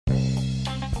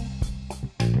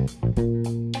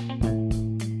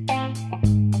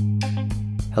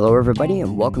Hello everybody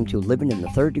and welcome to Living in the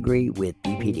Third Degree with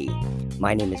BPD.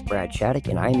 My name is Brad Shattuck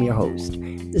and I am your host.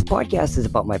 This podcast is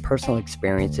about my personal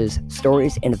experiences,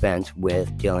 stories, and events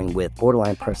with dealing with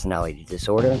borderline personality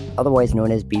disorder, otherwise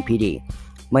known as BPD.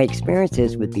 My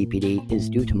experiences with BPD is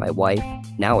due to my wife,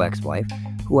 now ex-wife,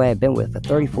 who I have been with for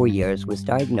 34 years, was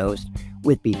diagnosed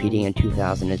with BPD in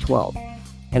 2012.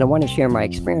 And I want to share my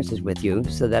experiences with you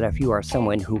so that if you are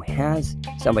someone who has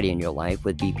somebody in your life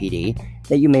with BPD,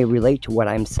 that you may relate to what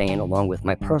I'm saying along with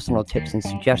my personal tips and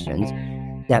suggestions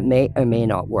that may or may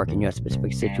not work in your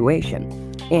specific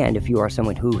situation. And if you are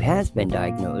someone who has been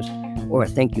diagnosed or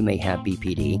think you may have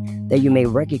BPD, that you may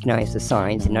recognize the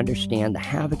signs and understand the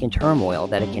havoc and turmoil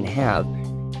that it can have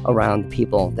around the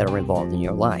people that are involved in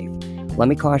your life. Let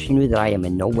me caution you that I am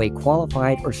in no way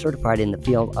qualified or certified in the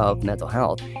field of mental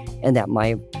health, and that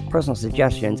my personal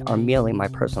suggestions are merely my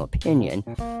personal opinion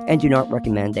and do not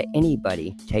recommend that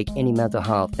anybody take any mental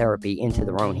health therapy into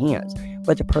their own hands,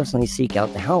 but to personally seek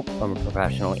out the help from a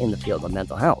professional in the field of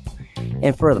mental health.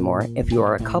 And furthermore, if you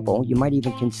are a couple, you might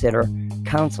even consider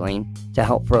counseling to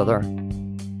help further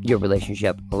your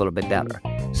relationship a little bit better.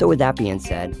 So with that being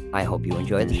said, I hope you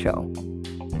enjoy the show.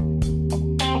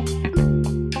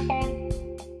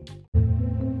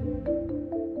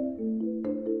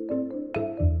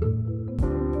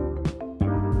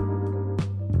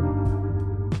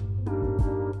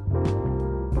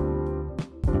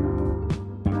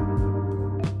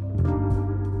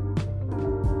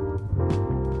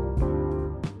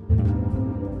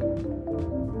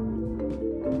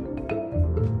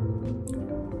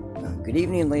 Good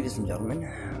evening, ladies and gentlemen.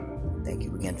 Thank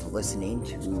you again for listening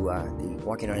to the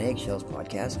Walking on Eggshells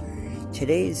podcast.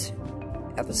 Today's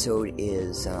episode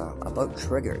is about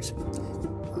triggers.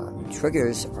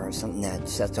 Triggers are something that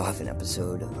sets off an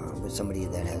episode with somebody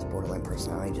that has borderline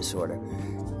personality disorder.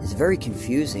 It's a very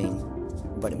confusing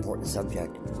but important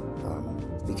subject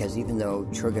because even though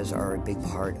triggers are a big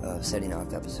part of setting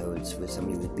off episodes with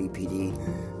somebody with BPD,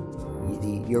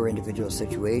 your individual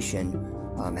situation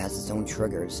has its own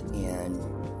triggers, and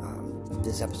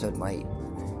this episode might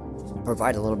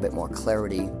provide a little bit more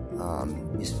clarity.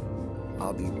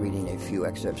 I'll be reading a few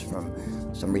excerpts from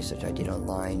some research I did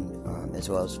online, as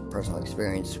well as personal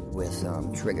experience with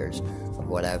triggers of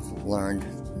what I've learned,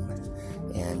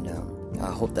 and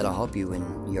I hope that I'll help you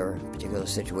in your particular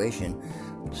situation.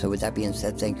 So with that being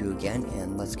said, thank you again,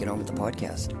 and let's get on with the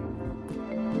podcast.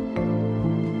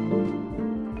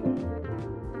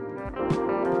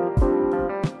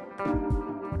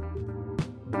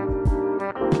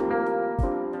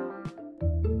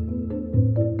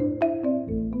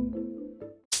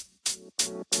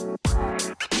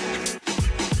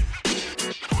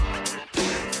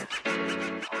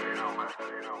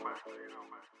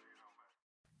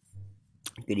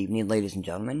 Good evening, ladies and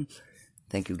gentlemen.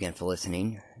 Thank you again for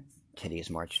listening. Today is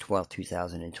March 12th,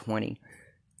 2020,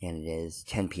 and it is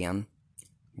 10 p.m.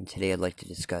 And today I'd like to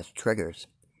discuss triggers.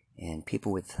 And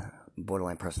people with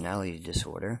borderline personality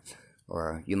disorder,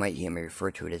 or you might hear me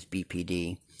refer to it as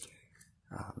BPD,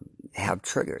 have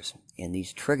triggers. And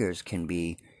these triggers can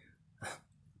be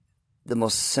the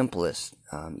most simplest,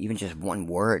 even just one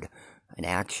word, an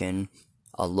action,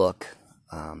 a look,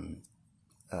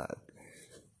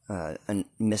 a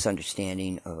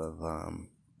misunderstanding of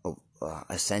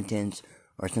a sentence,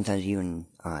 or sometimes even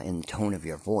in the tone of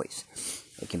your voice.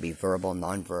 It can be verbal,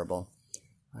 nonverbal.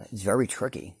 It's very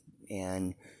tricky.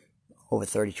 And over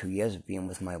 32 years of being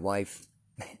with my wife,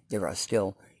 there are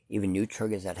still even new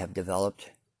triggers that have developed.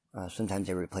 Sometimes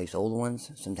they replace old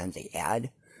ones. Sometimes they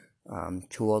add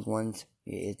to old ones.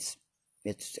 It's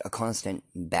a constant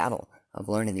battle of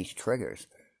learning these triggers.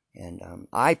 And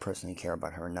I personally care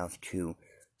about her enough to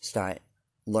start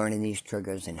learning these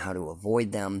triggers and how to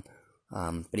avoid them.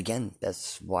 But again,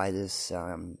 that's why this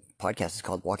podcast is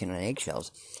called Walking on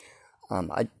Eggshells.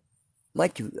 I'd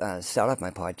like to start off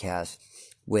my podcast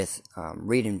with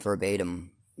reading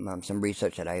verbatim some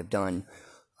research that I have done.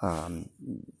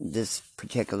 This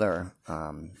particular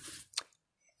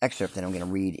excerpt that I'm going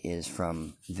to read is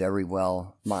from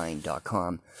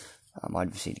verywellmind.com,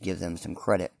 obviously to give them some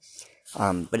credit.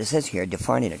 But it says here,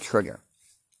 defining a trigger.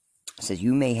 It says,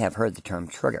 you may have heard the term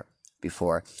trigger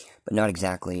before, but not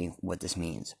exactly what this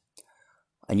means.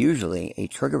 Unusually, a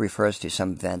trigger refers to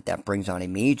some event that brings on a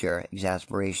major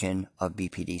exacerbation of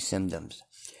BPD symptoms.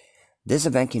 This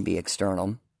event can be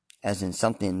external, as in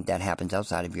something that happens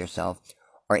outside of yourself,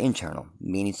 or internal,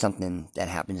 meaning something that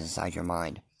happens inside your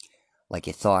mind, like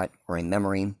a thought or a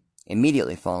memory,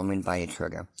 immediately following by a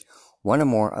trigger. One or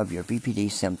more of your BPD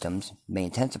symptoms may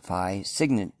intensify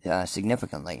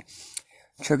significantly.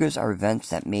 Triggers are events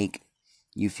that make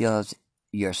you feel as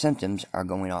your symptoms are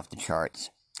going off the charts.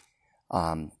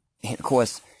 And of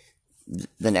course,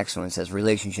 the next one says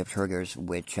relationship triggers,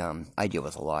 which I deal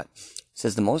with a lot. It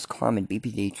says the most common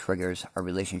BPD triggers are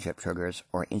relationship triggers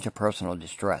or interpersonal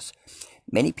distress.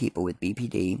 Many people with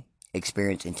BPD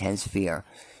experience intense fear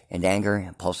and anger,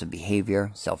 impulsive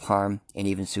behavior, self-harm, and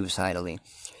even suicidally.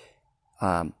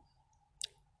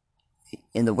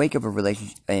 In the wake of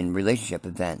relationship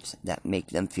events that make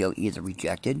them feel either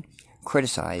rejected,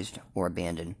 criticized, or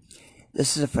abandoned.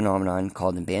 This is a phenomenon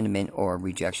called abandonment or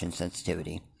rejection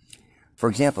sensitivity. For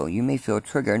example, you may feel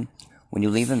triggered when you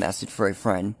leave a message for a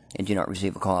friend and do not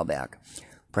receive a call back.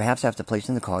 Perhaps after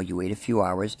placing the call, you wait a few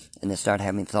hours and then start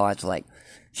having thoughts like,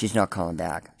 she's not calling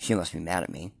back, she must be mad at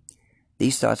me.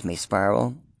 These thoughts may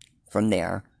spiral from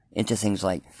there into things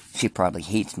like, she probably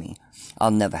hates me,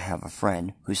 I'll never have a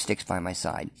friend who sticks by my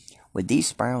side. With these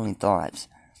spiraling thoughts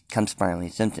come spiraling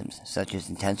symptoms, such as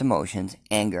intense emotions,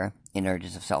 anger, and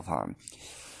urges of self-harm.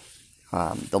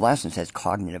 The last one says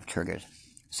cognitive triggers.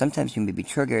 Sometimes you may be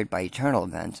triggered by eternal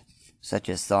events, such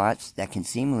as thoughts that can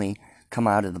seemingly come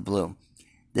out of the blue.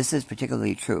 This is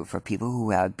particularly true for people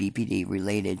who have BPD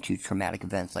related to traumatic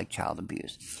events like child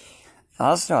abuse.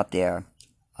 I'll stop there.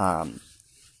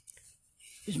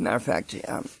 As a matter of fact,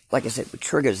 like I said, with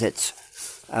triggers,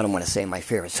 I don't want to say my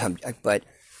favorite subject, but,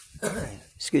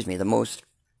 excuse me, the most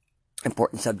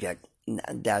important subject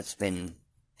that's been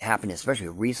happening, especially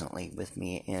recently with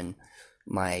me in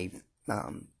my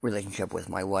relationship with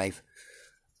my wife.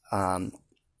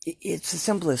 It's the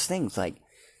simplest things. Like,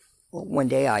 one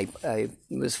day I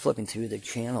was flipping through the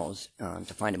channels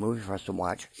to find a movie for us to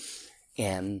watch,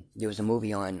 and there was a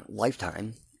movie on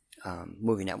Lifetime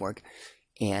movie network,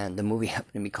 and the movie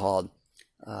happened to be called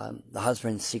The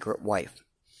Husband's Secret Wife.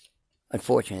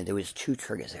 Unfortunately, there was 2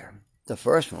 triggers there. The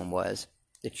first one was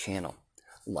the channel,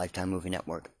 Lifetime Movie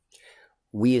Network.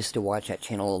 We used to watch that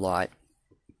channel a lot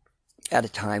at a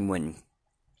time when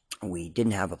we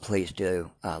didn't have a place to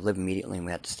live immediately, and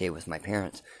we had to stay with my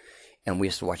parents, and we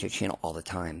used to watch that channel all the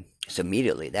time. So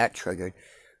immediately that triggered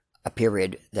a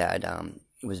period that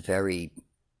was very,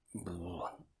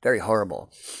 very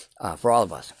horrible for all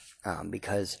of us,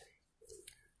 because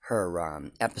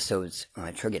her episodes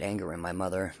triggered anger in my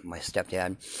mother, my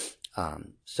stepdad.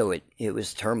 So it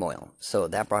was turmoil. So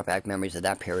that brought back memories of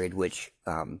that period, which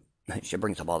she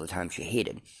brings up all the time. She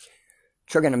hated.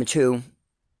 Trigger number 2,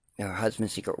 her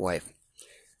husband's secret wife,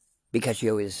 because she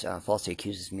always falsely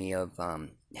accuses me of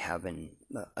having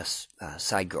a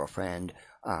side girlfriend.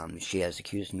 She has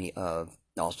accused me of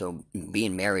also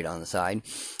being married on the side,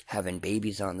 having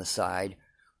babies on the side,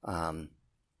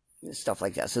 stuff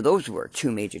like that. So those were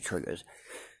 2 major triggers.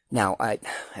 Now,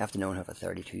 after knowing her for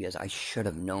 32 years, I should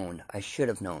have known.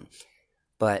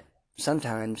 But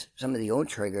sometimes some of the old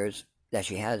triggers that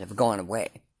she has have gone away.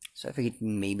 So I figured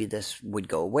maybe this would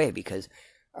go away, because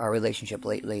our relationship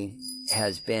lately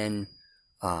has been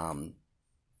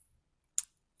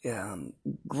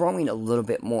growing a little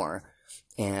bit more.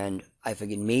 And I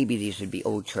figured maybe these would be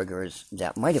old triggers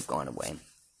that might have gone away.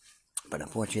 But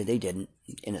unfortunately, they didn't.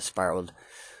 And it spiraled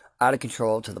out of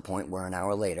control to the point where an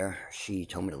hour later, she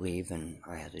told me to leave, and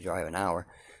I had to drive an hour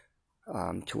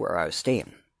to where I was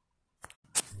staying.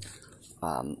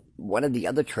 One of the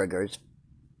other triggers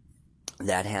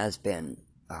that has been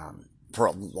for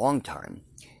a long time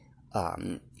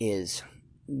is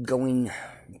going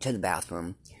to the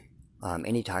bathroom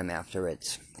anytime after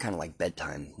it's kind of like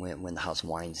bedtime, when the house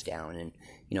winds down and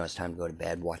it's time to go to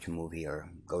bed, watch a movie, or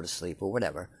go to sleep, or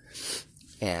whatever.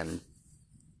 And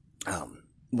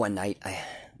one night, I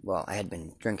had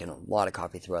been drinking a lot of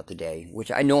coffee throughout the day,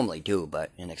 which I normally do,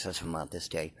 but in excessive amount this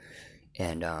day.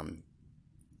 And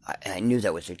I knew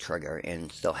that was a trigger,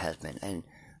 and still has been. And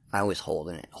I was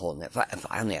holding it.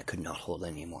 Finally, I could not hold it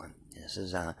anymore. This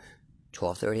is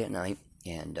 12:30 at night,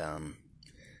 and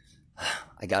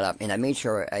I got up, and I made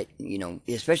sure,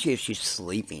 especially if she's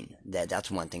sleeping,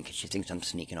 that's one thing, because she thinks I'm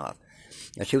sneaking off.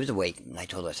 She was awake, and I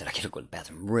told her, I said, I gotta go to the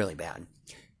bathroom really bad.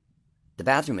 The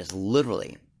bathroom is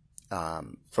literally,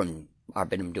 from our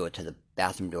bedroom door to the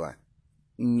bathroom door,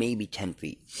 maybe 10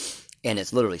 feet. And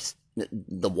it's literally,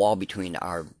 the wall between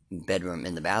our bedroom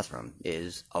and the bathroom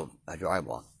is a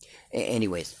drywall.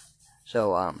 Anyways,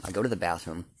 so I go to the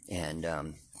bathroom, and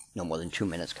no more than 2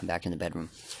 minutes, come back in the bedroom.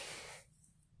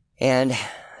 And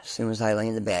as soon as I lay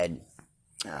in the bed,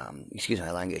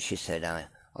 my language, she said,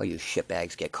 oh, you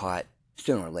shitbags get caught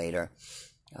sooner or later.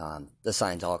 The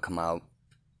signs all come out.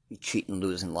 Cheating,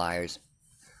 losing, liars.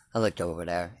 I looked over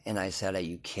there, and I said, are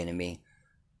you kidding me?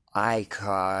 I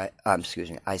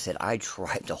said, I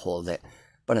tried to hold it,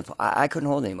 But if I couldn't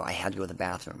hold it anymore, I had to go to the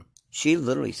bathroom. She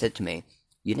literally said to me,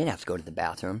 "You didn't have to go to the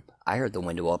bathroom. I heard the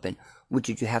window open.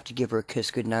 Did you have to give her a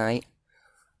kiss goodnight?"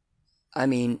 I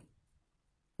mean,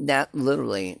 that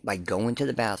literally, by going to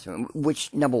the bathroom,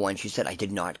 which, number one, she said I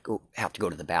did not have to go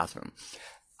to the bathroom.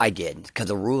 I did, because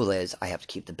the rule is I have to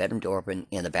keep the bedroom door open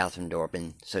and the bathroom door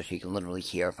open so she can literally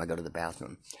hear if I go to the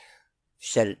bathroom.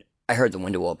 She said, "I heard the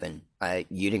window open.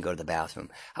 You didn't go to the bathroom."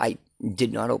 I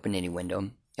did not open any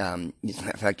window. As a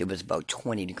matter of fact, it was about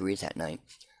 20 degrees that night.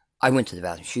 I went to the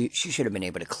bathroom. She should have been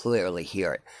able to clearly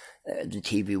hear it. The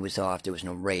TV was off. There was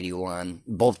no radio on.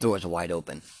 Both doors were wide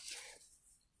open.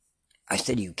 I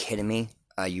said, "Are you kidding me?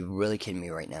 Are you really kidding me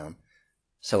right now?"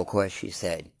 So, of course, she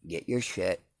said, "Get your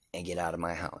shit and get out of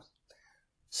my house."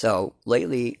 So,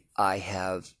 lately, I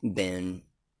have been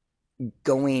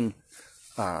going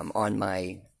on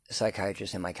my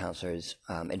psychiatrist and my counselor's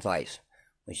advice.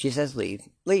 When she says leave,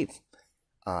 leave.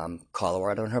 Call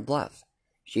her out on her bluff.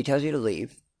 She tells you to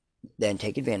leave, then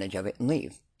take advantage of it and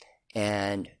leave.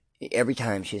 And every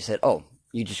time she said, "Oh,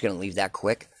 you're just going to leave that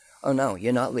quick?" "Oh, no,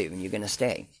 you're not leaving. You're going to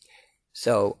stay."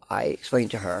 So I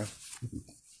explained to her,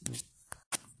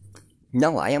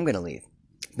 "No, I am going to leave.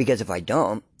 Because if I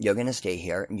don't, you're going to stay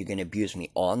here and you're going to abuse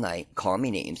me all night, call me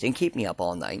names, and keep me up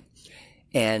all night.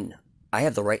 And I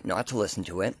have the right not to listen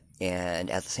to it. And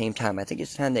at the same time, I think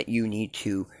it's time that you need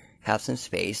to have some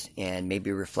space and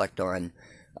maybe reflect on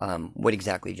what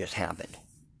exactly just happened."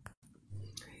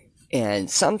 And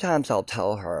sometimes I'll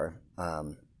tell her,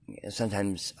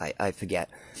 sometimes I forget,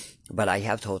 but I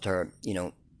have told her,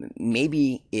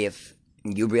 maybe if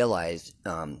you realize,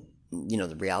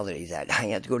 the reality is that I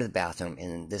have to go to the bathroom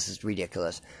and this is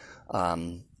ridiculous,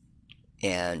 and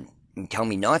tell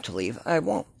me not to leave, I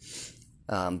won't.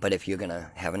 But if you're going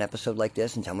to have an episode like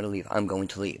this and tell me to leave, I'm going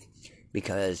to leave.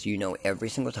 Because every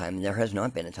single time, and there has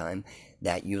not been a time,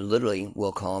 that you literally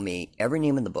will call me every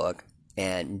name in the book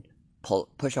and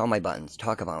push all my buttons,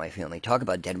 talk about my family, talk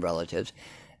about dead relatives,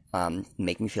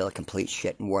 make me feel like complete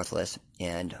shit and worthless,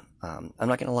 and I'm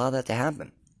not going to allow that to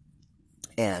happen.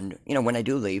 And, when I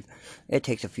do leave, it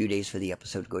takes a few days for the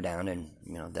episode to go down, and,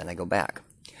 then I go back.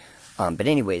 But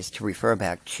anyways, to refer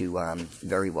back to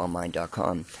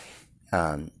verywellmind.com,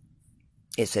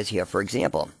 it says here, for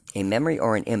example, a memory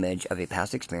or an image of a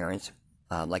past experience,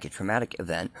 like a traumatic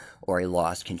event or a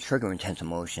loss, can trigger intense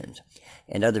emotions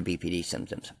and other BPD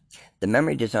symptoms. The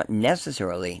memory does not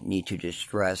necessarily need to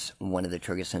distress one of the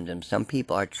trigger symptoms. Some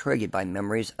people are triggered by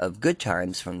memories of good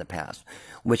times from the past,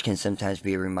 which can sometimes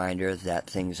be a reminder that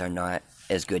things are not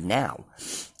as good now.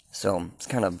 So it's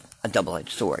kind of a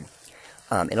double-edged sword.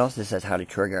 It also says how to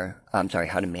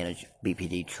manage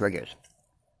BPD triggers.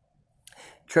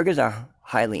 Triggers are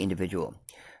highly individual.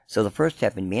 So the first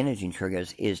step in managing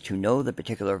triggers is to know the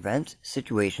particular events,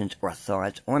 situations, or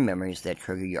thoughts or memories that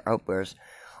trigger your outbursts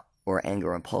or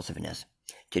anger or impulsiveness.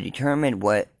 To determine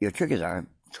what your triggers are,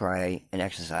 try an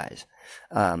exercise.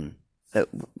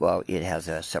 It has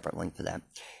a separate link for that.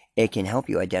 It can help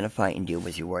you identify and deal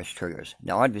with your worst triggers.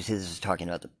 Now, obviously, this is talking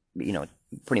about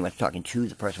pretty much talking to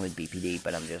the person with BPD,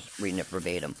 but I'm just reading it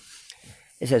verbatim.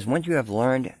 It says, once you have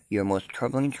learned your most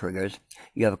troubling triggers,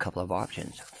 you have a couple of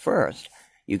options. First,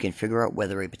 you can figure out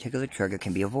whether a particular trigger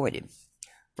can be avoided.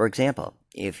 For example,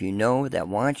 if you know that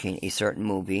watching a certain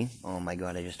movie, oh my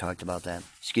god, I just talked about that,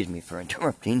 excuse me for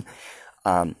interrupting,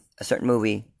 a certain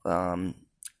movie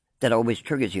that always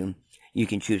triggers you, you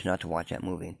can choose not to watch that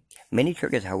movie. Many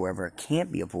triggers, however,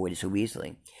 can't be avoided so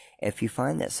easily. If you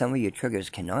find that some of your triggers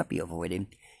cannot be avoided,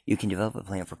 you can develop a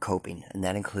plan for coping, and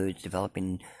that includes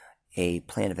developing a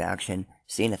plan of action,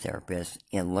 seeing a therapist,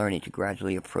 and learning to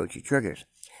gradually approach your triggers.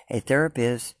 A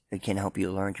therapist can help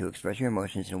you learn to express your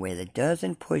emotions in a way that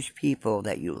doesn't push people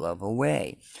that you love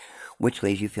away, which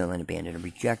leaves you feeling abandoned or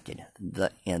rejected,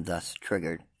 and thus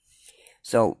triggered.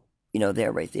 So,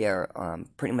 right there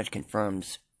pretty much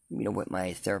confirms, what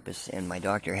my therapist and my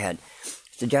doctor had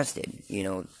suggested.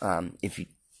 If you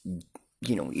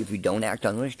don't act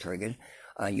on those triggers,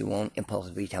 you won't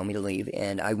impulsively tell me to leave,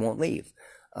 and I won't leave.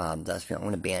 Thus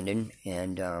feeling abandoned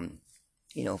and,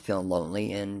 feeling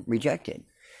lonely and rejected.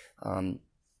 And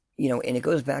it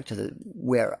goes back to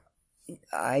where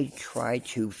I try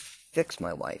to fix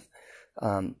my wife.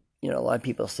 A lot of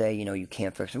people say, you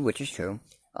can't fix her, which is true.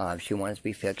 If she wants to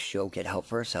be fixed, she'll get help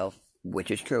for herself, which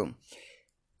is true.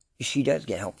 She does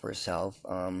get help for herself.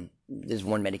 There's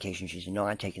one medication she's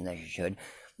not taking that she should.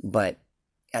 But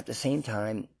at the same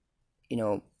time,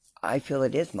 I feel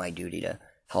it is my duty to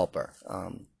help her.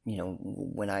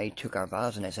 When I took our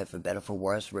vows and I said for better, for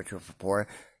worse, richer, for poor,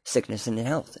 sickness and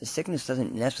health. Sickness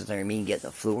doesn't necessarily mean getting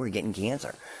the flu or getting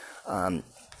cancer.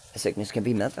 Sickness can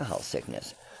be mental health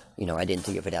sickness. I didn't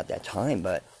think of it at that time,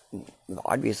 but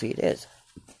obviously it is.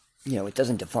 It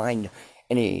doesn't define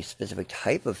any specific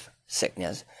type of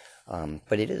sickness,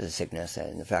 but it is a sickness,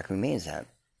 and the fact remains that.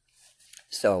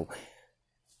 So,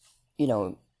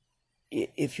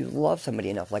 if you love somebody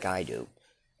enough like I do,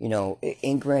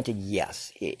 and granted,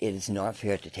 yes, it is not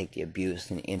fair to take the abuse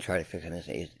and try to fix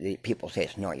it. People say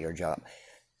it's not your job.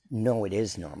 No, it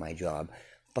is not my job,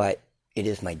 but it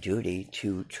is my duty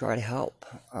to try to help.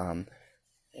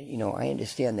 I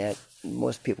understand that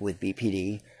most people with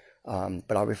BPD,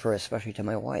 but I'll refer especially to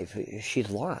my wife. She's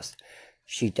lost.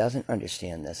 She doesn't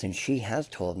understand this, and she has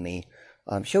told me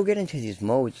she'll get into these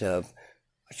modes of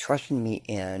trusting me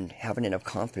and having enough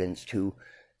confidence to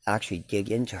actually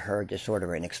dig into her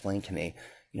disorder and explain to me,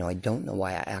 I don't know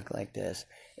why I act like this.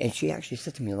 And she actually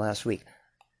said to me last week,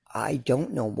 I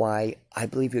don't know why I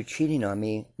believe you're cheating on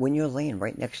me when you're laying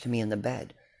right next to me in the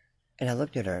bed. And I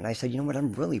looked at her and I said, you know what,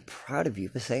 I'm really proud of you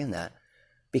for saying that,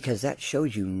 because that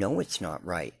shows you know it's not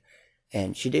right.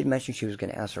 And she did mention she was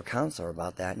going to ask her counselor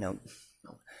about that. Now,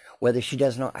 whether she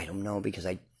does not, I don't know, because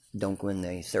I don't go in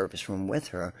the therapist room with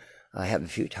her. I have a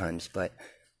few times, but,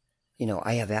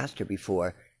 I have asked her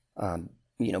before,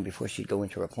 before she'd go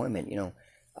into her appointment,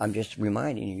 I'm just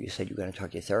reminding you, you said you're going to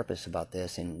talk to your therapist about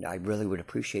this, and I really would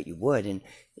appreciate you would, and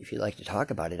if you'd like to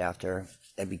talk about it after,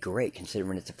 that'd be great,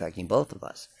 considering it's affecting both of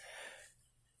us.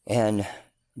 And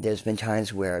there's been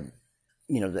times where,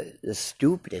 the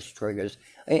stupidest triggers,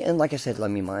 and like I said,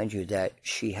 let me remind you that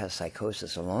she has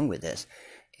psychosis along with this,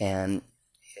 and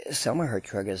some of her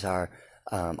triggers are,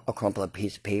 I'll crumple a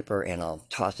piece of paper and I'll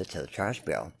toss it to the trash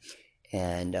barrel,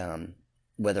 and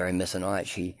whether I miss or not,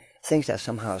 she thinks that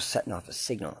somehow setting off a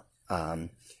signal,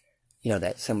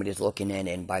 that somebody's looking in,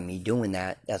 and by me doing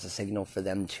that, that's a signal for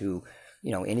them to,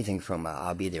 anything from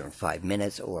I'll be there in 5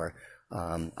 minutes, or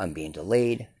I'm being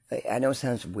delayed. I know it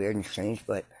sounds weird and strange,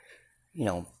 but,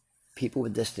 people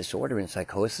with this disorder and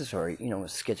psychosis, or,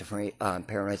 schizophrenia,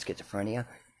 paranoid schizophrenia,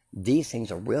 these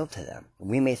things are real to them.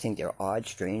 We may think they're odd,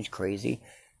 strange, crazy.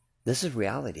 This is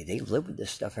reality. They live with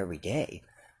this stuff every day.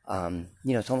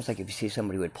 It's almost like if you see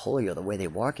somebody with polio, the way they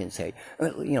walk and say,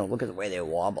 look at the way they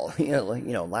wobble,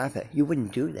 laugh at. You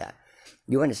wouldn't do that.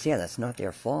 You understand that's not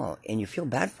their fault, and you feel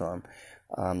bad for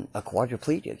them. A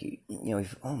quadriplegic,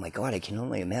 oh my God, I can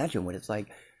only imagine what it's like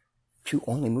to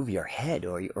only move your head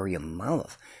or your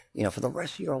mouth, for the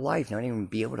rest of your life, not even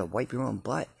be able to wipe your own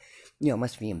butt. It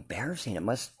must be embarrassing. It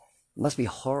must be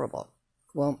horrible.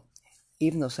 Well,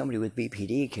 even though somebody with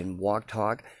BPD can walk,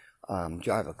 talk,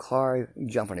 drive a car,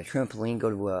 jump on a trampoline, go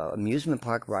to an amusement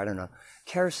park, ride on a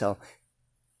carousel,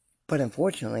 but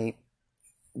unfortunately,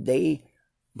 they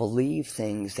believe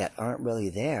things that aren't really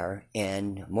there,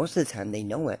 and most of the time they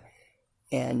know it,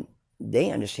 and they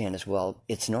understand as well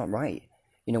it's not right.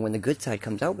 When the good side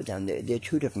comes out with them, they're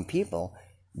two different people.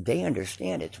 They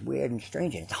understand it's weird and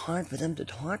strange, and it's hard for them to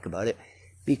talk about it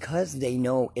because they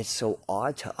know it's so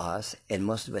odd to us, and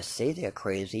most of us say they're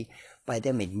crazy. By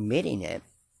them admitting it,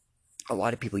 a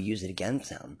lot of people use it against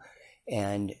them,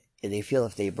 and they feel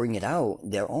if they bring it out,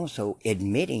 they're also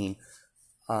admitting,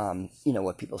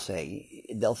 what people say.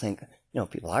 They'll think,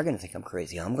 people are going to think I'm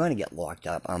crazy. I'm going to get locked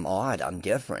up. I'm odd. I'm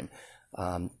different.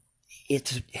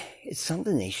 It's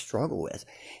something they struggle with,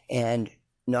 and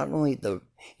not only the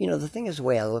thing is the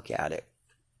way I look at it.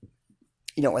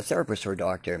 A therapist or a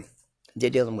doctor, they're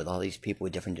dealing with all these people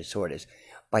with different disorders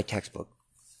by textbook.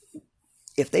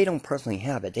 If they don't personally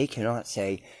have it, they cannot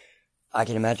say, I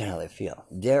can imagine how they feel.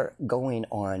 They're going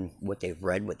on what they've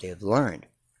read, what they've learned.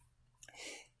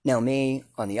 Now, me,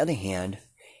 on the other hand,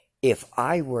 if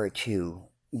I were to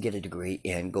get a degree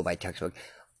and go by textbook,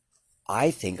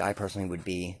 I think I personally would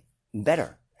be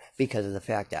better because of the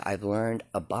fact that I've learned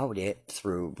about it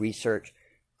through research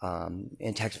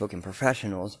and textbook and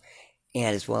professionals,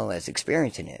 and as well as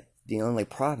experiencing it. The only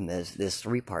problem is there's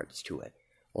 3 parts to it: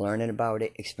 learning about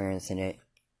it, experiencing it,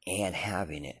 and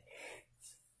having it.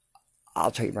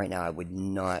 I'll tell you right now, I would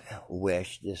not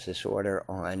wish this disorder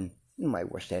on my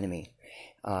worst enemy.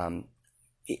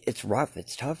 It's rough,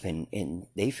 it's tough, and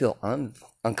they feel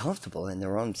uncomfortable in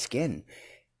their own skin.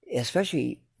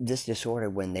 Especially this disorder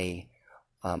when they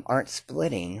aren't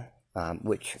splitting,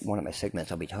 which one of my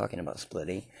segments I'll be talking about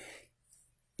splitting.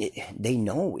 They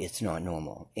know it's not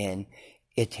normal, and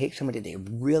it takes somebody they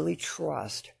really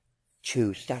trust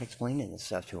to start explaining this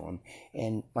stuff to them.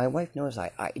 And my wife knows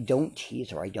I don't tease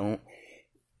her.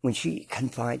 When she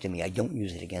confides in me, I don't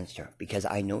use it against her because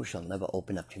I know she'll never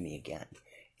open up to me again.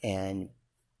 And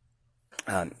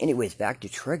anyways, back to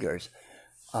triggers.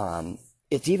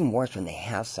 It's even worse when they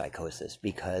have psychosis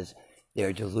because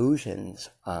their delusions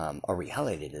are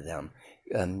reality to them.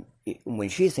 When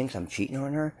she thinks I'm cheating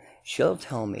on her, she'll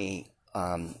tell me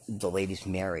the lady's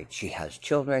married, she has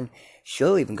children.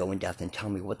 She'll even go in depth and tell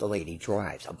me what the lady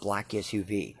drives, a black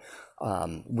SUV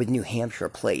with New Hampshire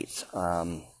plates.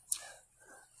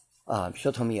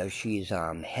 She'll tell me she's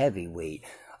heavyweight,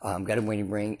 got a wedding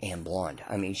ring, and blonde.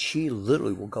 I mean, she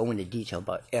literally will go into detail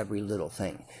about every little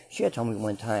thing. She had told me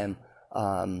one time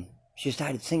she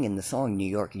started singing the song New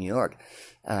York, New York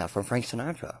from Frank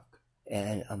Sinatra.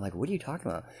 And I'm like, what are you talking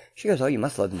about? She goes, oh, you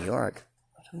must love New York.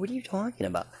 I said, what are you talking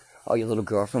about? Oh, your little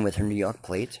girlfriend with her New York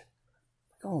plates?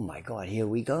 Oh my God, here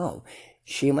we go.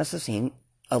 She must have seen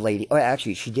a lady, or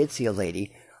actually, she did see a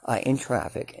lady in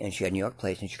traffic, and she had New York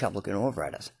plates, and she kept looking over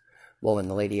at us. Well, when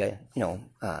the lady,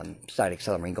 started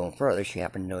accelerating going further, she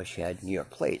happened to notice she had New York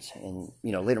plates. And,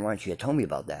 later on, she had told me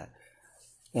about that.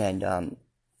 And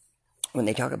when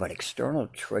they talk about external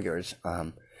triggers,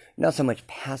 not so much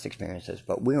past experiences,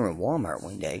 but we were in Walmart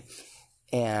one day,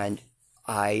 and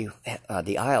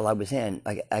the aisle I was in,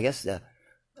 I guess the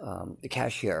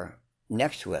cashier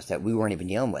next to us that we weren't even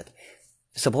dealing with,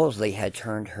 supposedly had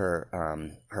turned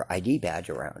her ID badge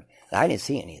around. I didn't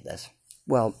see any of this.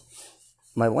 Well,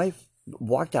 my wife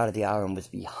walked out of the aisle and was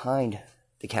behind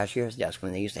the cashier's desk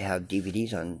when they used to have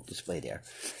DVDs on display there.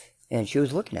 And she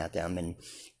was looking at them, and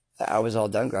I was all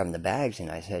done grabbing the bags, and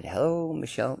I said, hello,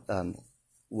 Michelle,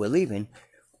 we're leaving.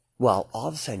 Well, all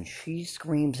of a sudden, she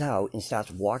screams out and starts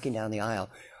walking down the aisle.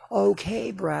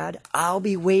 Okay, Brad, I'll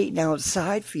be waiting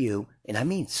outside for you. And I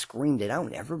mean, screamed it out,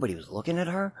 and everybody was looking at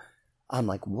her. I'm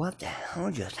like, what the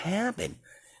hell just happened?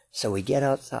 So we get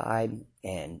outside,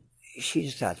 and she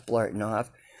just starts blurting off,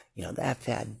 that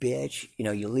fat bitch,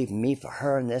 you're leaving me for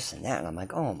her and this and that. And I'm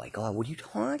like, oh my God, what are you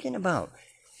talking about?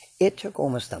 It took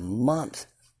almost a month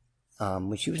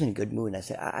when she was in a good mood. And I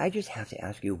said, I just have to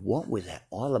ask you, what was that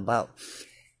all about?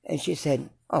 And she said,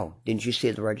 oh, didn't you see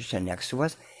the register next to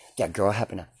us? That girl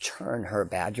happened to turn her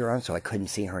badge around so I couldn't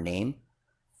see her name.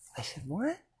 I said,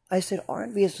 what? I said,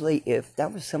 obviously, if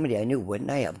that was somebody I knew,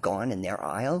 wouldn't I have gone in their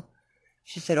aisle?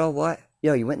 She said, oh, what?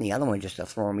 You went in the other one just to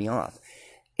throw me off.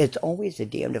 It's always a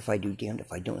damned if I do, damned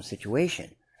if I don't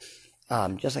situation.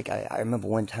 Just like I remember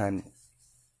one time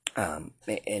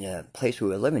in a place we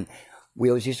were living, we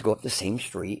always used to go up the same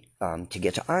street to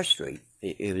get to our street.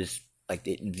 It was like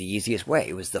the easiest way.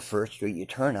 It was the first street you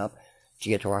turn up to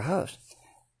get to our house.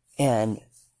 And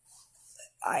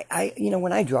I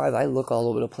when I drive, I look all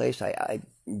over the place. I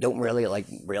don't really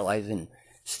realize and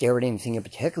stare at anything in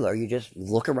particular. You just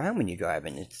look around when you're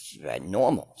driving. It's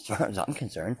normal as far as I'm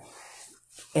concerned.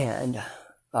 And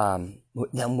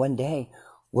then one day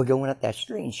we're going up that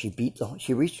street, and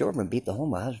she reached over and beat the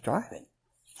horn while I was driving.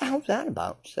 What the hell's that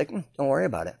about? She's like, don't worry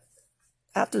about it.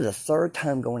 After the third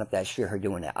time going up that street, her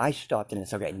doing that, I stopped and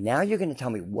said, okay, now you're going to tell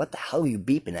me what the hell are you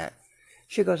beeping at?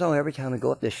 She goes, oh, every time we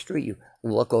go up this street, you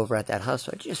look over at that house.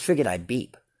 So I just figured I'd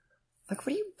beep. Like,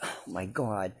 oh my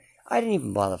God. I didn't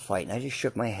even bother fighting. I just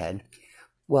shook my head.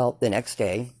 Well, the next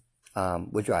day,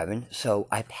 we're driving. So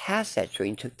I passed that street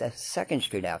and took the second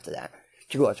street after that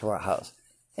to go up to our house.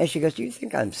 And she goes, do you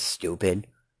think I'm stupid?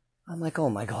 I'm like, oh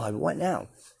my God, what now?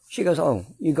 She goes, oh,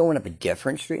 you're going up a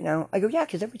different street now? I go, yeah,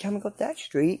 because every time I go up that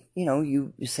street,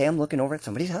 you say I'm looking over at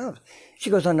somebody's house. She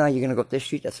goes, oh, no, you're going to go up this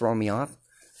street to throw me off?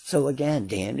 So again,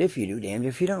 damned if you do, damned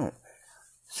if you don't.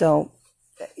 So,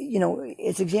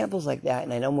 it's examples like that,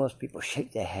 and I know most people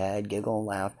shake their head, giggle, and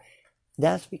laugh.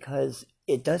 That's because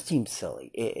it does seem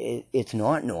silly. It's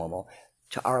not normal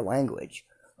to our language.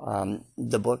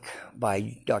 The book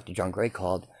by Dr. John Gray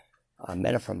called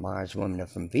Men Are From Mars, Women Are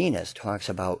From Venus talks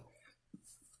about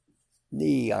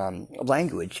the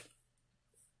language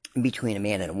between a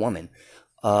man and a woman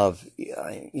of,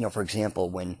 for example,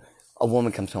 when a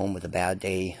woman comes home with a bad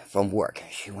day from work,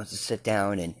 she wants to sit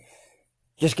down and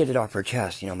just get it off her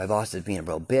chest. My boss is being a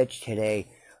real bitch today.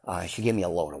 She gave me a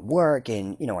load of work,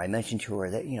 and, I mentioned to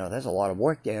her that, there's a lot of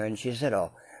work there, and she said,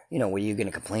 oh, were you going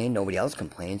to complain? Nobody else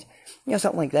complains.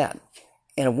 Something like that.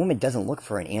 And a woman doesn't look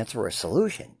for an answer or a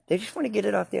solution. They just want to get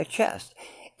it off their chest.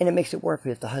 And it makes it work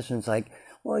if the husband's like,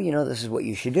 well, this is what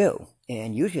you should do.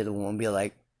 And usually the woman will be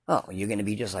like, oh, you're going to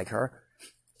be just like her?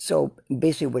 So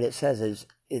basically what it says is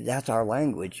that's our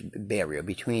language barrier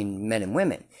between men and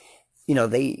women.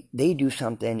 They do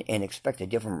something and expect a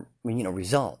different,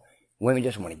 result. Women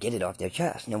just want to get it off their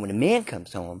chest. Now, when a man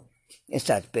comes home and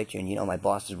starts bitching, my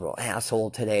boss is a real asshole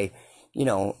today.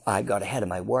 I got ahead of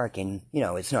my work, and,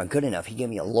 it's not good enough. He gave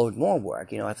me a load more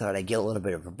work. I thought I'd get a little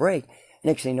bit of a break.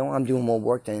 Next thing you know, I'm doing more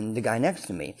work than the guy next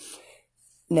to me.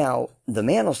 Now, the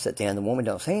man will sit there, and the woman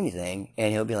don't say anything,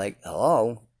 and he'll be like,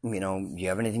 hello, do you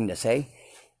have anything to say?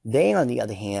 They, on the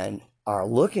other hand, are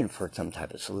looking for some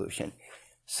type of solution.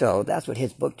 So that's what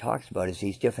his book talks about, is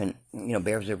these different,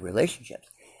 barriers of relationships.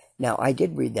 Now, I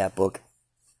did read that book,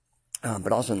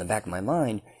 but also in the back of my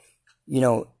mind,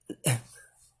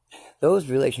 those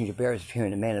relationship barriers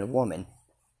between a man and a woman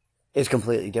is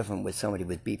completely different with somebody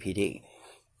with BPD.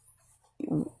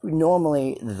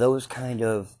 Normally, those kind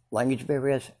of language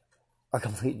barriers are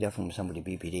completely different with somebody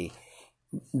with BPD.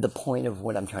 The point of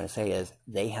what I'm trying to say is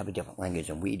they have a different language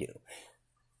than we do.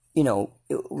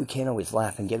 We can't always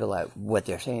laugh and giggle at what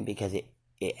they're saying because it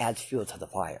adds fuel to the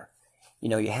fire.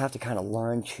 You have to kind of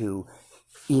learn to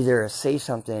either say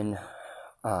something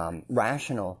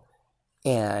rational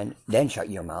and then shut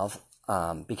your mouth,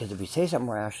 because if you say something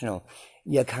rational,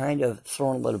 you're kind of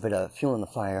throwing a little bit of fuel in the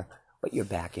fire, but you're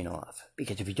backing off.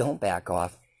 Because if you don't back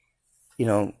off,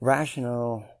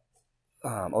 rational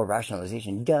or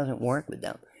rationalization doesn't work with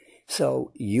them.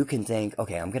 So you can think,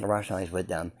 okay, I'm going to rationalize with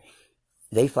them.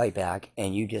 They fight back,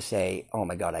 and you just say, oh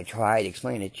my God, I tried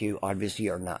explaining it to you. Obviously,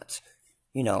 you're nuts.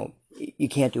 You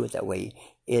can't do it that way.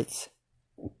 It's,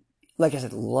 like I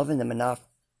said, loving them enough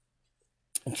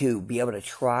to be able to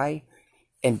try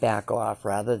and back off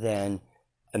rather than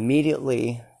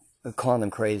immediately calling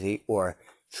them crazy or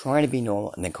trying to be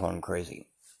normal and then calling them crazy.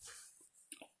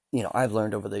 I've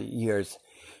learned over the years,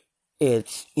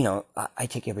 it's, I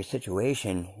take every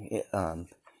situation,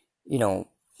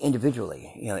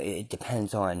 individually. It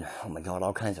depends on, oh my God,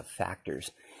 all kinds of factors.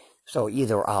 So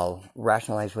either I'll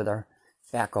rationalize with her,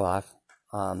 back off,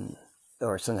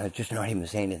 or sometimes just not even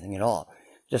say anything at all.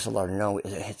 Just to let her know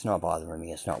it's not bothering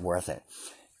me, it's not worth it.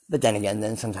 But then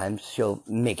again, sometimes she'll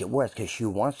make it worse because she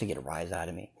wants to get a rise out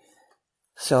of me.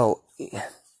 So,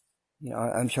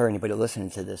 I'm sure anybody listening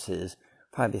to this is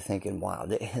probably thinking, wow,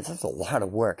 that's a lot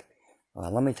of work.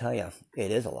 Let me tell you,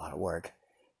 it is a lot of work.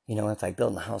 It's like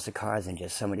building a house of cards and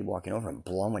just somebody walking over and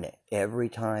blowing it every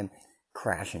time,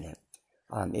 crashing it.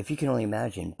 If you can only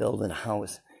imagine building a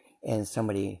house and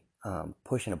somebody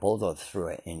pushing a bulldozer through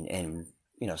it and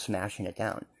smashing it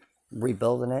down,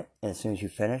 rebuilding it, and as soon as you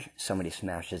finish, somebody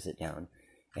smashes it down,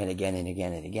 and again and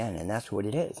again and again, and that's what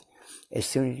it is. As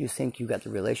soon as you think you got the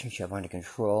relationship under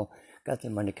control, got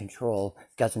them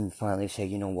to finally say,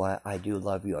 you know what, I do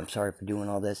love you, I'm sorry for doing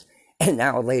all this, and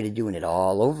now later doing it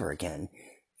all over again,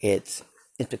 it's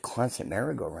a constant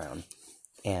merry-go-round.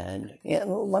 And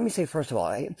let me say, first of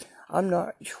all, I'm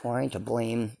not trying to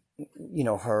blame,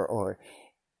 her, or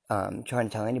trying to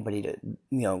tell anybody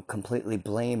to, completely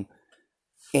blame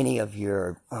any of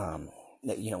your,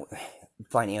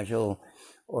 financial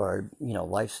or,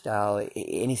 lifestyle,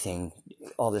 anything,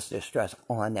 all this distress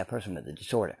on that person with the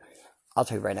disorder. I'll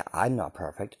tell you right now, I'm not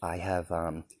perfect. I have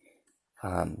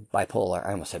bipolar.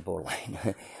 I almost said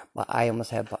borderline. But I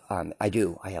almost have, I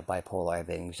have bipolar. I have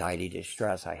anxiety,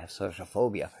 distress. I have social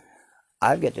phobia.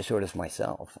 I've got disorders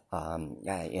myself.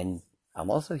 And I'm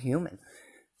also human.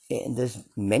 And there's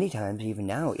many times, even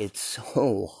now, it's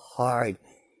so hard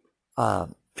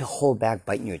to hold back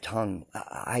biting your tongue.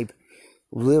 I've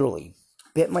literally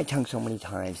bit my tongue so many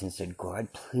times and said,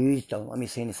 God, please don't let me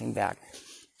say anything back.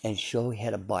 And she'll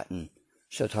hit a button.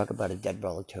 She'll talk about a dead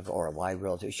relative or a live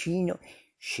relative.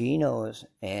 She knows,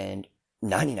 and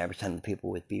 99% of the people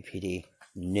with BPD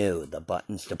know the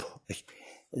buttons to push.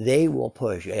 They will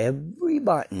push every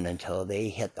button until they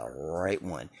hit the right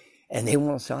one. And they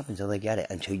won't stop until they get it,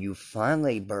 until you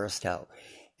finally burst out.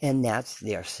 And that's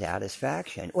their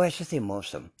satisfaction. Well, I should say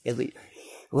most of them. At least,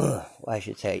 I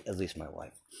should say at least my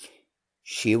wife.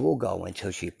 She will go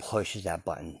until she pushes that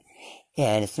button.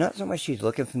 And it's not so much she's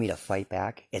looking for me to fight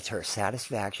back. It's her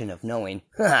satisfaction of knowing,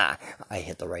 I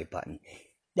hit the right button.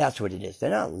 That's what it is. They're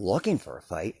not looking for a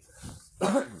fight.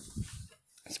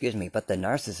 Excuse me. But the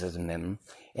narcissism in them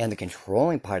and the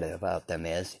controlling part about them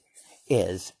is,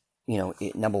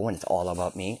 number one, it's all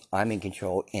about me. I'm in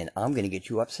control, and I'm going to get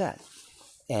you upset.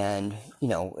 And,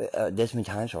 there's been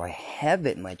times where I have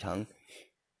bitten my tongue.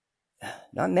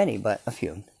 Not many, but a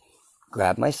few.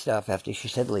 Grabbed my stuff after she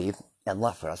said leave and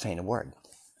left without saying a word.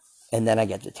 And then I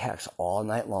get the text all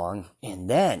night long, and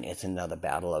then it's another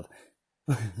battle of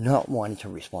not wanting to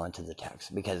respond to the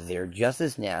text because they're just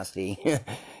as nasty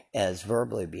as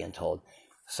verbally being told.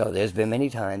 So there's been many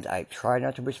times I try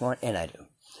not to respond, and I do.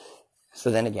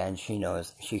 So then again, she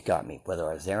knows she's got me. Whether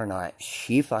I was there or not,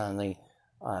 she finally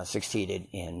succeeded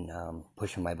in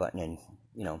pushing my button and,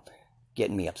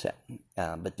 getting me upset.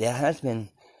 But there has been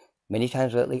many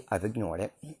times lately I've ignored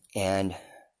it. And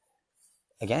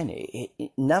again,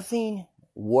 nothing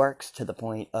works to the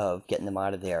point of getting them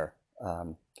out of their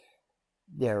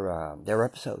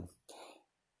episode.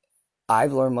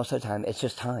 I've learned most of the time it's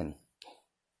just time.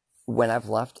 When I've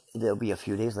left, there'll be a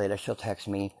few days later, she'll text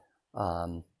me,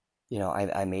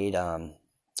 I made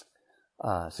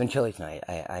some chili tonight.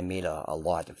 I made a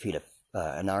lot to feed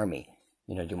an army.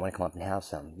 Do you want to come up and have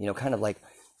some? Kind of like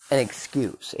an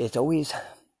excuse. It's always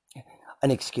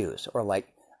an excuse. Or like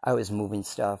I was moving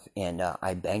stuff and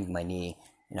I banged my knee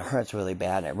and it hurts really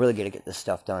bad and I really got to get this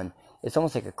stuff done. It's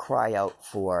almost like a cry out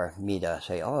for me to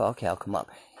say, oh, okay, I'll come up.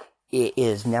 It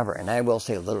is never, and I will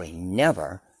say literally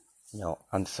never,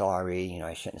 I'm sorry,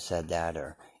 I shouldn't have said that,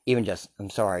 or even just, I'm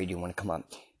sorry, do you want to come up?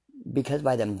 Because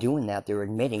by them doing that, they're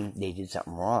admitting they did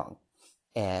something wrong.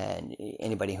 And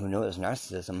anybody who knows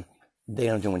narcissism, they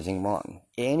don't do anything wrong.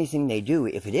 Anything they do,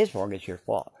 if it is wrong, it's your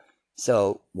fault.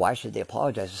 So why should they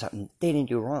apologize for something they didn't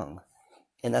do wrong?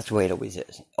 And that's the way it always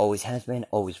is. Always has been,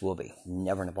 always will be.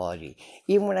 Never an apology.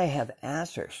 Even when I have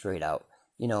asked her straight out,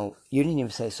 you didn't even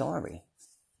say sorry.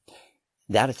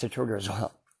 That is a trigger as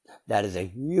well. That is a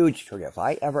huge trigger. If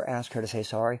I ever ask her to say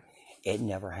sorry, it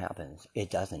never happens. It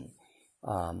doesn't.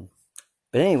 But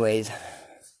anyways,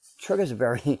 triggers are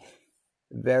very,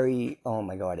 very, oh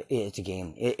my God, it's a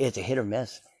game. It's a hit or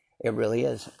miss. It really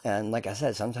is. And like I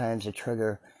said, sometimes a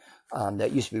trigger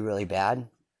that used to be really bad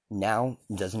now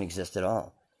doesn't exist at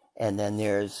all. And then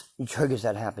there's triggers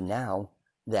that happen now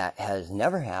that has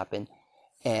never happened.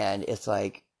 And it's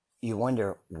like, you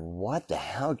wonder, what the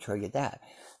hell triggered that?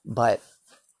 But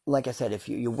like I said, if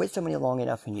you're with somebody long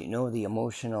enough and you know the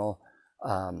emotional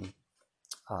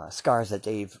scars that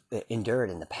they've endured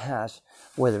in the past,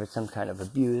 whether it's some kind of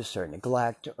abuse or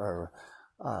neglect or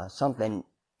something,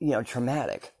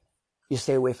 traumatic, you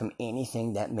stay away from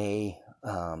anything that may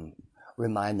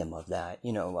remind them of that.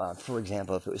 For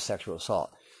example, if it was sexual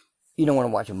assault, you don't want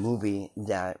to watch a movie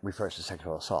that refers to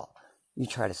sexual assault. You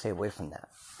try to stay away from that.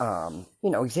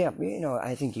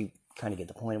 I think you kind of get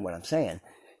the point of what I'm saying.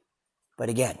 But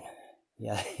again,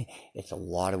 yeah, it's a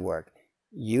lot of work.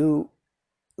 You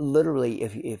literally,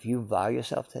 if you vow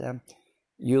yourself to them,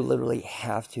 you literally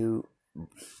have to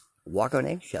walk on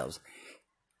eggshells.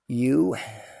 You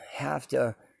have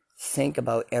to think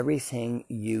about everything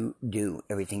you do,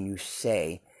 everything you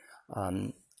say,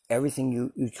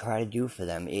 everything you try to do for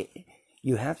them.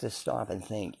 You have to stop and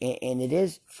think. And it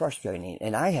is frustrating.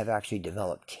 And I have actually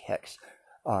developed tics.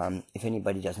 If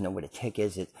anybody doesn't know what a tic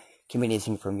is, it can be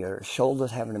anything from your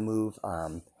shoulders having to move,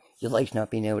 your legs not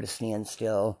being able to stand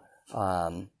still,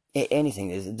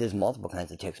 anything. There's multiple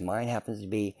kinds of tics. Mine happens to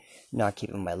be not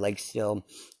keeping my legs still,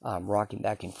 rocking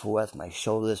back and forth, my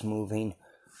shoulders moving.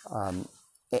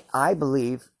 I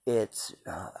believe it's,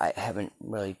 I haven't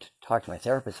really talked to my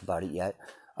therapist about it yet,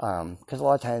 because a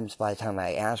lot of times by the time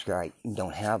I ask her, I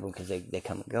don't have them because they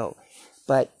come and go.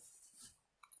 But,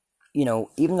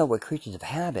 even though we're creatures of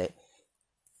habit,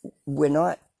 we're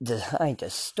not designed to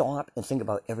stop and think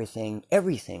about everything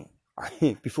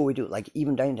before we do it, like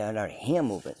even down our hand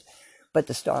movements, but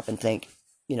to stop and think,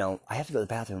 I have to go to the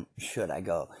bathroom, should I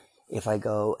go? If I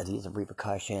go, are these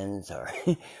repercussions?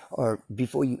 Or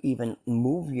before you even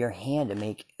move your hand to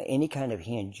make any kind of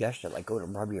hand gesture, like go to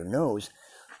rub your nose,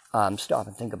 stop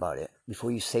and think about it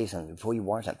before you say something, before you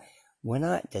watch something. We're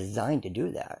not designed to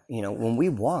do that. When we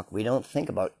walk, we don't think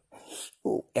about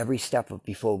every step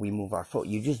before we move our foot.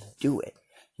 You just do it.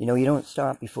 You don't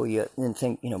stop before you then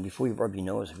think, before you rub your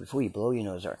nose or before you blow your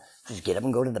nose or just get up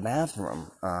and go to the bathroom.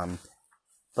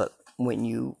 But when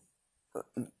you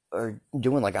are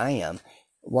doing like I am,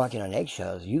 walking on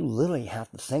eggshells, you literally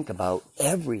have to think about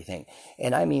everything.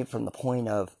 And I mean from the point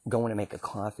of going to make a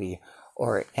coffee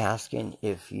or asking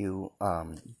if you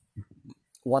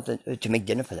want to make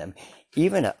dinner for them.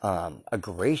 Even a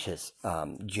gracious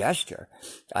gesture.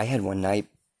 I had one night,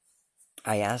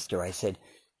 I asked her, I said,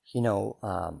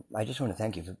 I just want to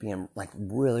thank you for being like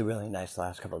really, really nice the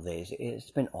last couple of days.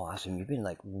 It's been awesome. You've been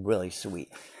like really sweet.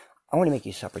 I want to make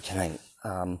you supper tonight.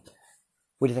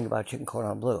 What do you think about chicken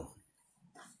cordon bleu?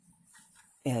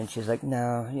 And she's like,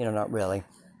 no, not really.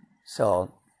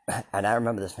 So, and I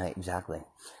remember this night exactly.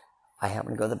 I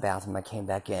happened to go to the bathroom. I came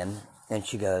back in, and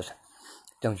she goes,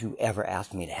 don't you ever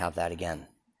ask me to have that again.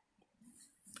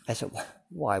 I said,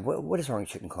 why? What is wrong with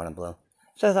chicken cordon bleu?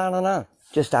 She says, I don't know.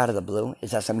 Just out of the blue.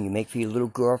 Is that something you make for your little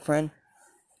girlfriend?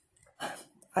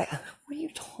 What are you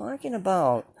talking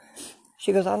about?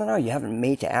 She goes, I don't know. You haven't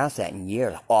made to ask that in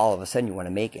years. All of a sudden you want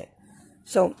to make it.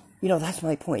 So, that's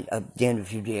my point. Damned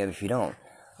if you do, if you don't.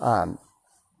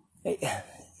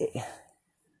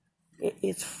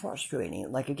 It's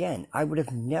frustrating. Like, again, I would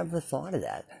have never thought of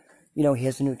that.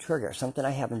 Here's a new trigger. Something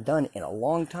I haven't done in a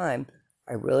long time.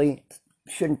 I really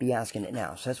shouldn't be asking it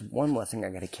now. So that's one more thing I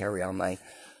got to carry on my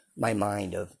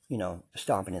mind of,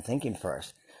 stopping and thinking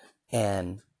first.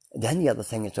 And then the other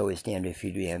thing that's always damned if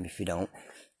you do, damned if you don't,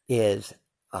 is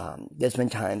there's been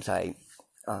times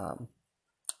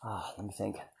let me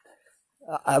think.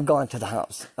 I've gone to the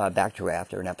house, back to her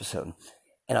after an episode,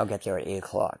 and I'll get there at 8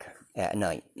 o'clock at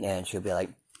night, and she'll be like,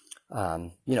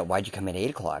 why'd you come at 8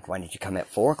 o'clock? Why didn't you come at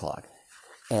 4 o'clock?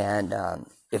 And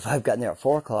if I've gotten there at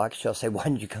 4 o'clock, she'll say, why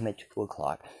didn't you come at 2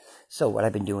 o'clock? So what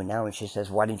I've been doing now, and she says,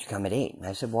 why didn't you come at 8? And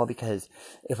I said, well, because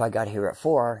if I got here at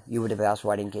 4, you would have asked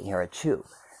why I didn't get here at 2.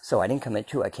 So I didn't come at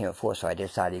 2, I came at 4, so I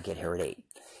decided to get here at 8.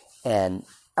 And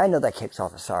I know that kicks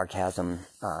off a sarcasm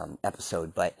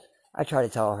episode, but I try to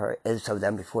tell her, and so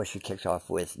then before she kicks off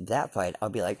with that fight, I'll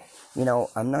be like,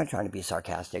 I'm not trying to be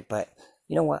sarcastic, but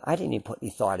you know what? I didn't even put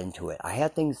any thought into it. I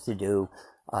had things to do.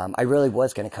 I really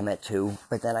was going to come at 2,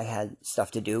 but then I had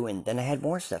stuff to do, and then I had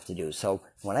more stuff to do. So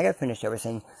when I got finished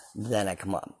everything, then I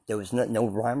come up. There was no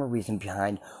rhyme or reason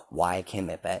behind why I came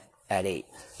up at 8.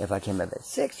 If I came up at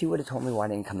 6, you would have told me why I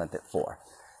didn't come up at 4.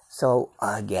 So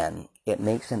again, it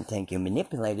makes them think you're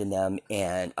manipulating them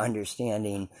and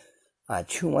understanding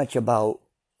too much about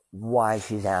why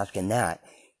she's asking that.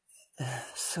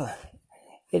 So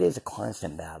it is a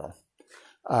constant battle.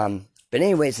 But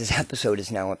anyways, this episode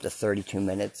is now up to 32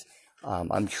 minutes.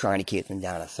 I'm trying to keep them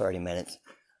down to 30 minutes.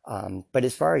 But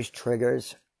as far as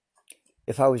triggers,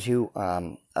 if I was you,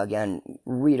 again,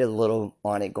 read a little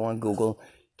on it. Go on Google,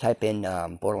 type in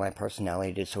borderline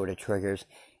personality disorder triggers.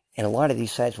 And a lot of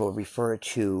these sites will refer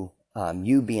to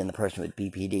you being the person with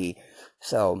BPD.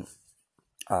 So,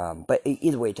 but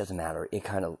either way, it doesn't matter. It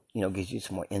kind of, gives you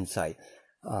some more insight.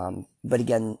 But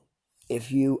again,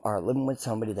 if you are living with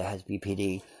somebody that has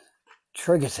BPD,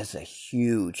 triggers is a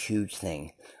huge, huge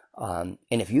thing. And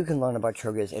if you can learn about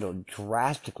triggers, it'll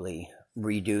drastically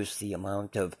reduce the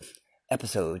amount of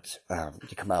episodes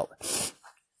to come out.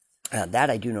 That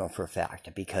I do know for a fact,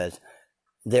 because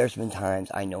there's been times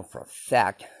I know for a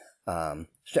fact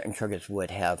certain triggers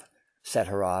would have set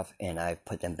her off, and I've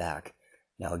put them back.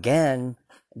 Now again,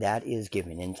 that is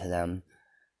giving in to them.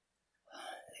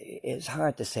 It's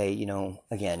hard to say,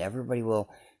 again, everybody will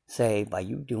say, by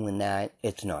you doing that,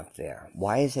 it's not fair.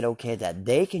 Why is it okay that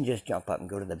they can just jump up and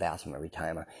go to the bathroom every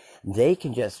time? Or they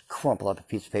can just crumple up a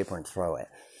piece of paper and throw it.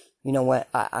 You know what?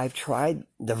 I've tried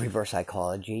the reverse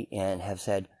psychology and have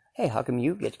said, hey, how come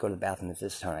you get to go to the bathroom at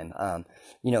this time?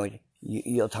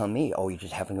 You'll tell me, oh, you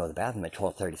just happen to go to the bathroom at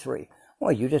 12:33.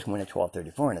 Well, you just went at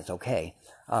 12:34 and it's okay.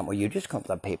 Or you just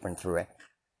crumpled up paper and threw it.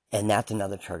 And that's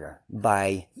another trigger.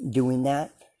 By doing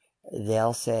that,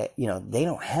 they'll say, they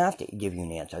don't have to give you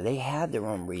an answer. They have their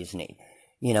own reasoning,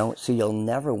 so you'll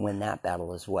never win that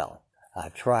battle as well.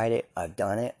 I've tried it. I've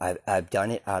done it. I've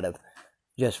done it out of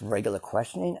just regular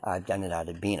questioning. I've done it out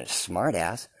of being a smart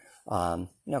ass.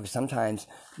 Because sometimes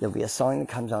there'll be a song that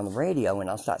comes on the radio and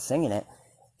I'll start singing it.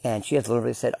 And she has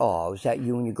literally said, oh, is that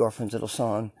you and your girlfriend's little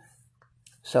song?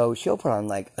 So she'll put on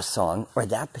like a song, or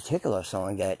that particular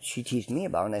song that she teased me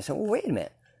about. And I said, well, wait a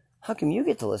minute. How come you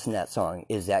get to listen to that song?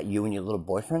 Is that you and your little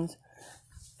boyfriends?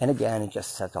 And again, it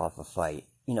just sets off a fight.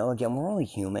 Again, we're only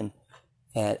human.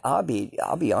 And I'll be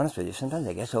honest with you. Sometimes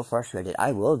I get so frustrated.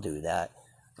 I will do that,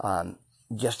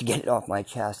 just to get it off my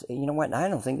chest. You know what? And I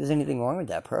don't think there's anything wrong with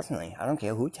that personally. I don't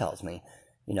care who tells me.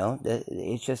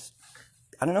 It's just,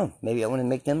 I don't know. Maybe I want to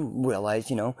make them realize,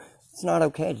 it's not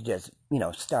okay to just,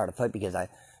 start a fight because I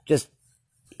just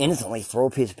innocently throw a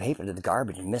piece of paper to the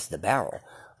garbage and miss the barrel.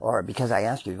 Or because I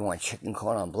asked you if you want chicken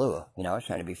cordon bleu. I was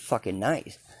trying to be fucking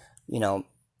nice.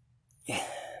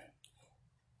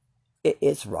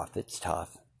 It's rough. It's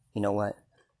tough. You know what?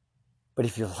 But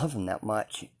if you love them that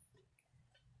much,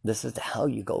 this is the hell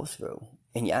you go through.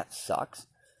 And yeah, it sucks.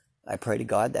 I pray to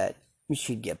God that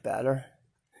she'd get better.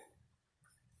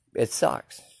 It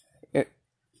sucks. It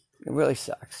really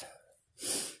sucks.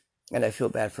 And I feel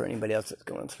bad for anybody else that's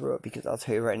going through it, because I'll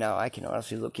tell you right now, I can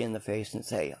honestly look you in the face and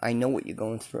say, I know what you're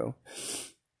going through.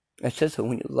 It's just that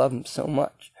when you love them so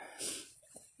much,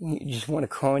 you just want to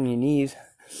crawl on your knees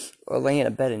or lay in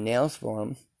a bed of nails for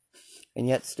them. And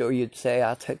yet still you'd say,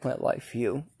 I'll take my life for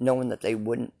you, knowing that they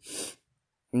wouldn't.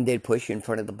 And they'd push you in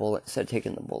front of the bullet instead of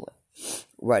taking the bullet.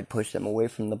 Or I'd push them away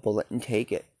from the bullet and take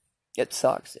it. It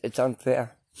sucks. It's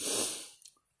unfair.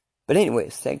 But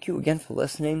anyways, thank you again for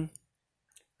listening.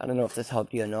 I don't know if this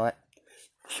helped you or not.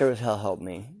 Sure as hell helped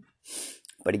me.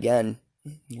 But again,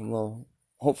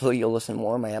 hopefully you'll listen to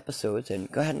more of my episodes,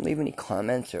 and go ahead and leave any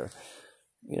comments, or,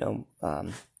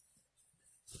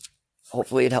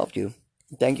 hopefully it helped you.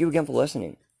 Thank you again for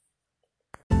listening.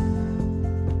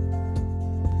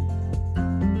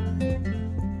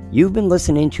 You've been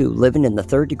listening to Living in the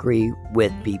Third Degree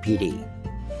with BPD.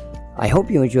 I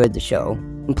hope you enjoyed the show,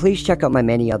 and please check out my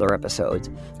many other episodes.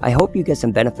 I hope you get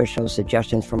some beneficial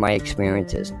suggestions from my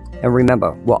experiences. And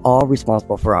remember, we're all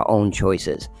responsible for our own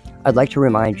choices. I'd like to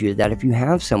remind you that if you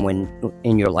have someone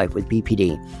in your life with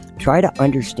BPD, try to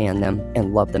understand them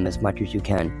and love them as much as you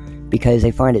can, because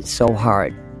they find it so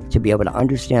hard to be able to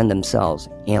understand themselves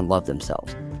and love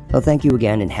themselves. So thank you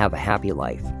again and have a happy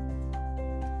life.